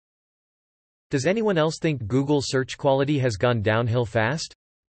Does anyone else think Google search quality has gone downhill fast?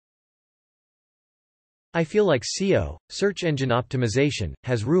 I feel like SEO, search engine optimization,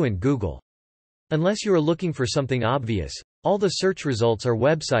 has ruined Google. Unless you are looking for something obvious, all the search results are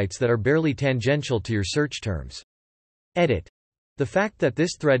websites that are barely tangential to your search terms. Edit. The fact that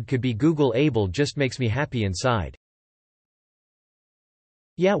this thread could be Google-able just makes me happy inside.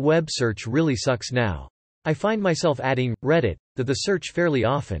 Yeah, web search really sucks now. I find myself adding Reddit to the search fairly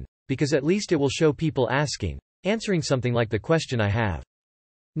often, because at least it will show people answering something like the question I have.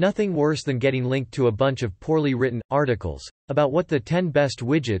 Nothing worse than getting linked to a bunch of poorly written articles about what the 10 best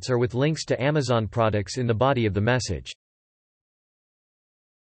widgets are with links to Amazon products in the body of the message.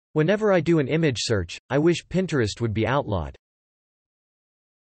 Whenever I do an image search, I wish Pinterest would be outlawed.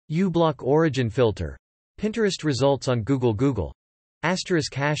 uBlock origin filter. Pinterest results on Google. *##.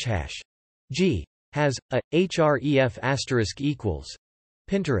 G. Has a href *=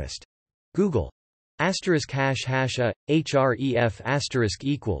 Pinterest. Google. *## a href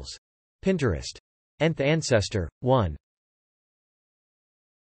 *= Pinterest. Nth ancestor 1.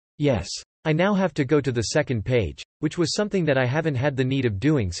 Yes. I now have to go to the second page, which was something that I haven't had the need of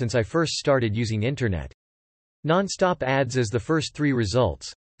doing since I first started using internet. Non-stop ads as the first 3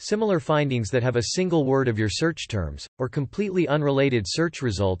 results, similar findings that have a single word of your search terms, or completely unrelated search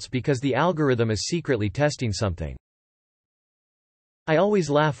results because the algorithm is secretly testing something. I always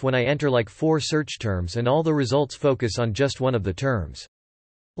laugh when I enter like 4 search terms and all the results focus on just one of the terms.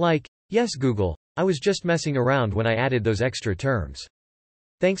 Like, yes Google, I was just messing around when I added those extra terms.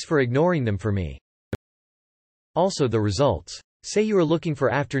 Thanks for ignoring them for me. Also the results. Say you are looking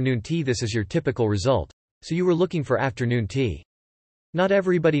for afternoon tea, this is your typical result. So you were looking for afternoon tea. Not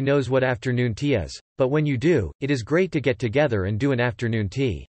everybody knows what afternoon tea is, but when you do, it is great to get together and do an afternoon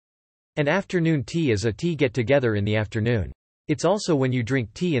tea. An afternoon tea is a tea get-together in the afternoon. It's also when you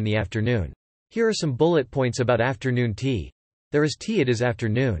drink tea in the afternoon. Here are some bullet points about afternoon tea. There is tea, it is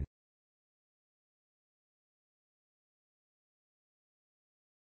afternoon.